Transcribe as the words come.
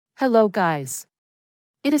Hello, guys.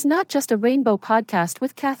 It is not just a rainbow podcast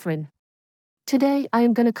with Catherine. Today, I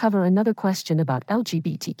am going to cover another question about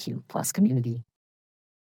LGBTQ plus community.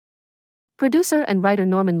 Producer and writer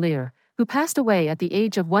Norman Lear, who passed away at the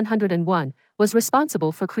age of 101, was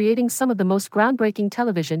responsible for creating some of the most groundbreaking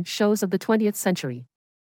television shows of the 20th century.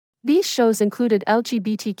 These shows included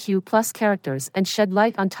LGBTQ plus characters and shed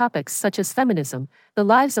light on topics such as feminism, the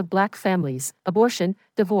lives of black families, abortion,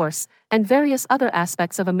 divorce, and various other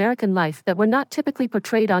aspects of American life that were not typically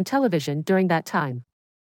portrayed on television during that time.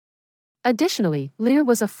 Additionally, Lear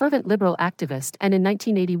was a fervent liberal activist, and in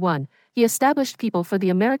 1981, he established People for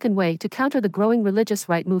the American Way to counter the growing religious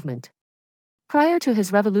right movement. Prior to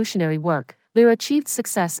his revolutionary work, Lear achieved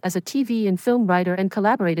success as a TV and film writer and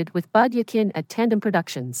collaborated with Bud Yakin at Tandem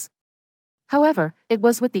Productions. However, it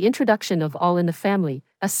was with the introduction of All in the Family,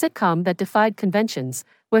 a sitcom that defied conventions,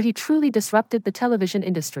 where he truly disrupted the television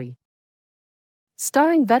industry.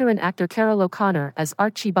 Starring veteran actor Carroll O'Connor as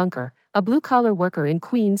Archie Bunker, a blue-collar worker in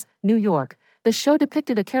Queens, New York, the show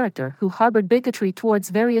depicted a character who harbored bigotry towards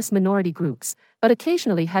various minority groups, but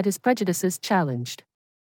occasionally had his prejudices challenged.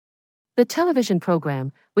 The television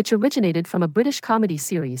program, which originated from a British comedy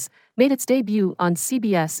series, made its debut on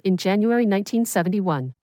CBS in January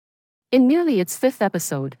 1971. In merely its fifth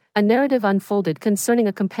episode, a narrative unfolded concerning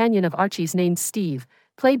a companion of Archie's named Steve,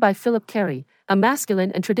 played by Philip Carey, a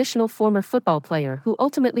masculine and traditional former football player who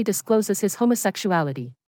ultimately discloses his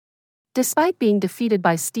homosexuality. Despite being defeated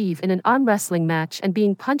by Steve in an arm wrestling match and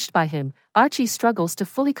being punched by him, Archie struggles to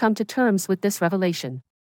fully come to terms with this revelation.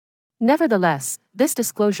 Nevertheless, this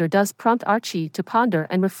disclosure does prompt Archie to ponder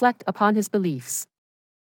and reflect upon his beliefs.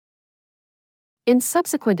 In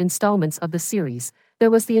subsequent installments of the series, there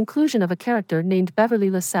was the inclusion of a character named Beverly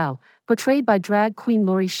LaSalle, portrayed by drag queen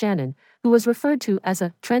Laurie Shannon, who was referred to as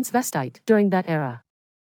a transvestite during that era.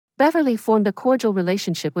 Beverly formed a cordial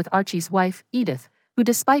relationship with Archie's wife, Edith, who,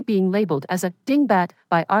 despite being labeled as a dingbat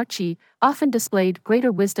by Archie, often displayed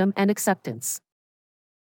greater wisdom and acceptance.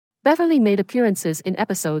 Beverly made appearances in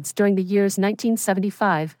episodes during the years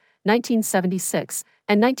 1975, 1976,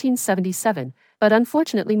 and 1977, but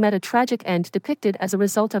unfortunately met a tragic end depicted as a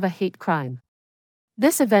result of a hate crime.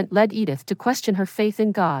 This event led Edith to question her faith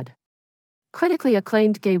in God. Critically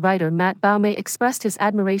acclaimed gay writer Matt Baume expressed his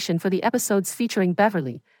admiration for the episodes featuring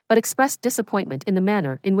Beverly, but expressed disappointment in the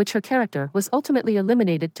manner in which her character was ultimately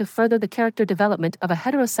eliminated to further the character development of a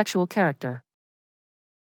heterosexual character.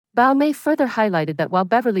 Baume further highlighted that while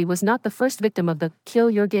Beverly was not the first victim of the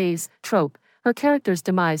 "kill your gays" trope, her character's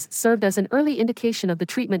demise served as an early indication of the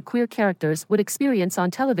treatment queer characters would experience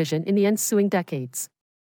on television in the ensuing decades.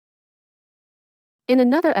 In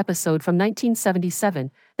another episode from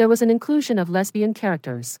 1977, there was an inclusion of lesbian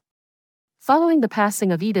characters. Following the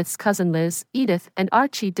passing of Edith's cousin Liz, Edith and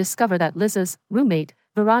Archie discover that Liz's roommate,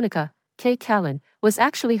 Veronica K. Callan, was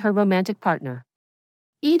actually her romantic partner.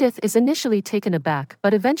 Edith is initially taken aback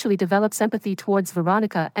but eventually develops empathy towards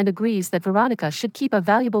Veronica and agrees that Veronica should keep a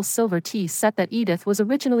valuable silver tea set that Edith was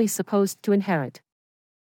originally supposed to inherit.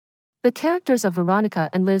 The characters of Veronica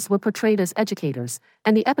and Liz were portrayed as educators,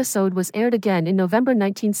 and the episode was aired again in November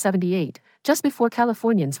 1978, just before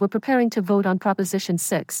Californians were preparing to vote on Proposition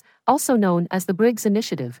 6, also known as the Briggs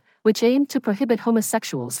Initiative, which aimed to prohibit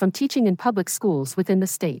homosexuals from teaching in public schools within the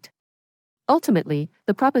state. Ultimately,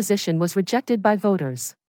 the proposition was rejected by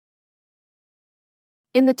voters.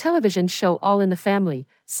 In the television show All in the Family,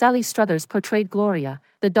 Sally Struthers portrayed Gloria,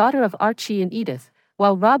 the daughter of Archie and Edith,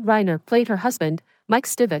 while Rob Reiner played her husband, Mike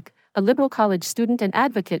Stivic, a liberal college student and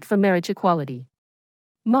advocate for marriage equality.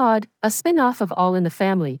 Maude, a spin-off of All in the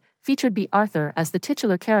Family, featured B. Arthur as the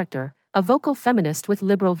titular character, a vocal feminist with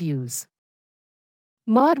liberal views.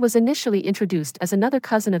 Maude was initially introduced as another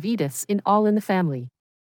cousin of Edith's in All in the Family.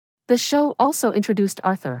 The show also introduced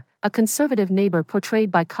Arthur, a conservative neighbor portrayed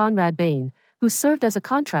by Conrad Bain, who served as a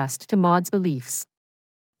contrast to Maude's beliefs.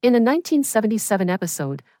 In a 1977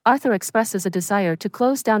 episode, Arthur expresses a desire to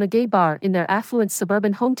close down a gay bar in their affluent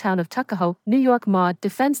suburban hometown of Tuckahoe, New York. Maude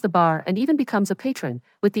defends the bar and even becomes a patron,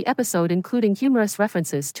 with the episode including humorous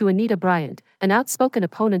references to Anita Bryant, an outspoken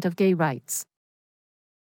opponent of gay rights.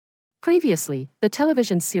 Previously, the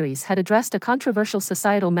television series had addressed a controversial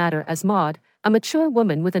societal matter as Maude, a mature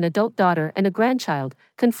woman with an adult daughter and a grandchild,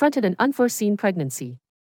 confronted an unforeseen pregnancy.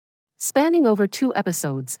 Spanning over 2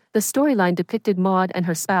 episodes, the storyline depicted Maude and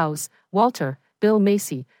her spouse, Walter, Bill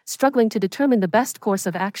Macy, struggling to determine the best course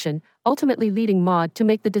of action, ultimately leading Maude to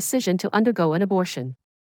make the decision to undergo an abortion.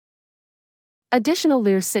 Additional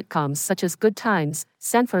Lear sitcoms such as Good Times,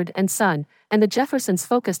 Sanford and Son, and The Jeffersons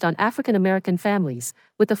focused on African American families,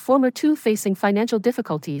 with the former two facing financial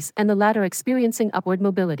difficulties and the latter experiencing upward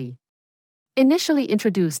mobility. Initially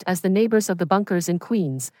introduced as the neighbors of the Bunkers in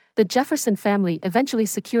Queens, the Jefferson family eventually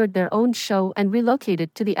secured their own show and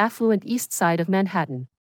relocated to the affluent east side of Manhattan.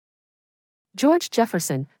 George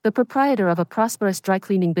Jefferson, the proprietor of a prosperous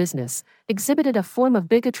dry-cleaning business, exhibited a form of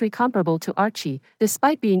bigotry comparable to Archie,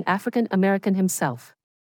 despite being African American himself.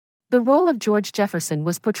 The role of George Jefferson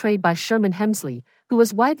was portrayed by Sherman Hemsley, who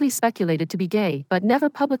was widely speculated to be gay but never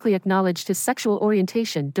publicly acknowledged his sexual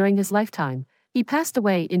orientation during his lifetime. He passed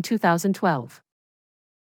away in 2012.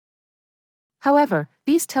 However,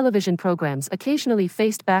 these television programs occasionally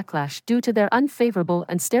faced backlash due to their unfavorable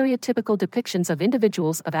and stereotypical depictions of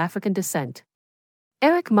individuals of African descent.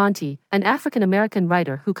 Eric Monti, an African-American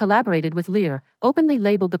writer who collaborated with Lear, openly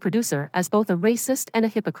labeled the producer as both a racist and a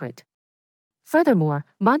hypocrite. Furthermore,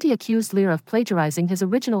 Monti accused Lear of plagiarizing his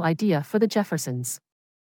original idea for the Jeffersons.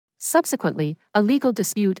 Subsequently, a legal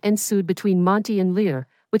dispute ensued between Monti and Lear,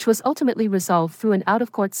 which was ultimately resolved through an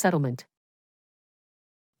out-of-court settlement.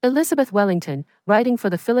 Elizabeth Wellington, writing for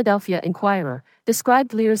the Philadelphia Inquirer,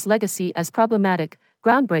 described Lear's legacy as problematic,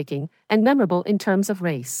 groundbreaking, and memorable in terms of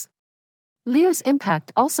race. Lear's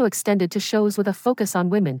impact also extended to shows with a focus on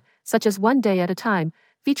women, such as One Day at a Time,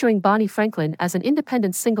 featuring Bonnie Franklin as an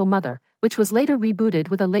independent single mother, which was later rebooted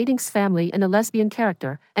with a Ladings family and a lesbian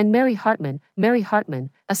character, and Mary Hartman,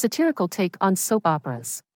 a satirical take on soap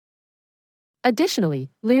operas.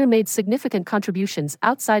 Additionally, Lear made significant contributions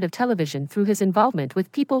outside of television through his involvement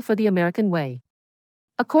with People for the American Way.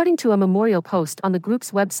 According to a memorial post on the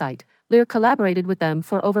group's website, Lear collaborated with them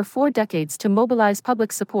for over 4 decades to mobilize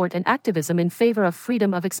public support and activism in favor of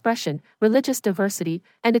freedom of expression, religious diversity,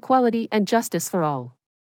 and equality and justice for all.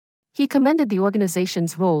 He commended the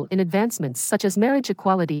organization's role in advancements such as marriage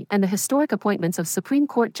equality and the historic appointments of Supreme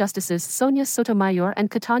Court Justices Sonia Sotomayor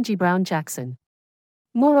and Ketanji Brown Jackson.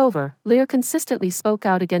 Moreover, Lear consistently spoke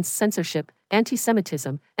out against censorship,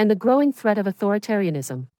 anti-Semitism, and the growing threat of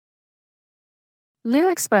authoritarianism.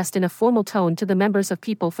 Lear expressed in a formal tone to the members of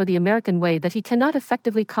People for the American Way that he cannot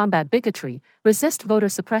effectively combat bigotry, resist voter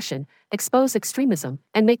suppression, expose extremism,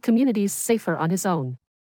 and make communities safer on his own.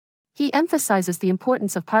 He emphasizes the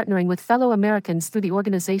importance of partnering with fellow Americans through the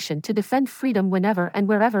organization to defend freedom whenever and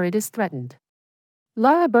wherever it is threatened.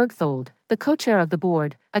 Laura Bergthold, the co-chair of the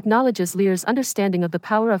board, acknowledges Lear's understanding of the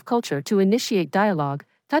power of culture to initiate dialogue,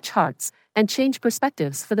 touch hearts, and change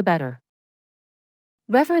perspectives for the better.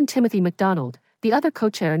 Reverend Timothy McDonald, the other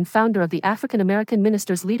co-chair and founder of the African American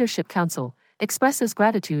Ministers Leadership Council, expresses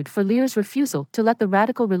gratitude for Lear's refusal to let the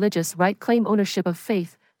radical religious right claim ownership of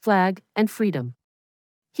faith, flag, and freedom.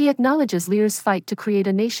 He acknowledges Lear's fight to create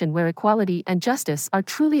a nation where equality and justice are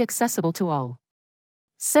truly accessible to all.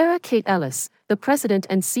 Sarah Kate Ellis, the president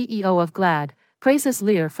and CEO of GLAAD, praises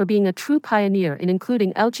Lear for being a true pioneer in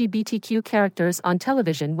including LGBTQ characters on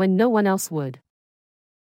television when no one else would.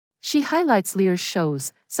 She highlights Lear's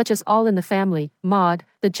shows, such as All in the Family, Maude,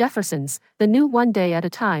 The Jeffersons, the new One Day at a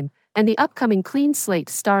Time, and the upcoming Clean Slate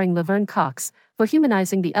starring Laverne Cox, for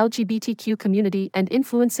humanizing the LGBTQ community and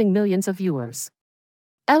influencing millions of viewers.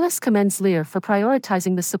 Ellis commends Lear for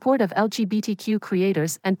prioritizing the support of LGBTQ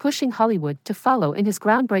creators and pushing Hollywood to follow in his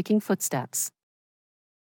groundbreaking footsteps.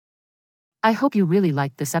 I hope you really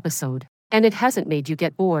liked this episode, and it hasn't made you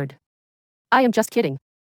get bored. I am just kidding.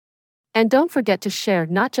 And don't forget to share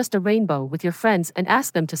Not Just a Rainbow with your friends and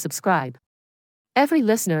ask them to subscribe. Every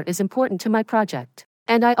listener is important to my project,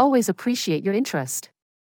 and I always appreciate your interest.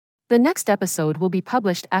 The next episode will be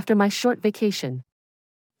published after my short vacation.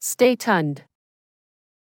 Stay tuned.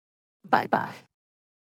 Bye-bye.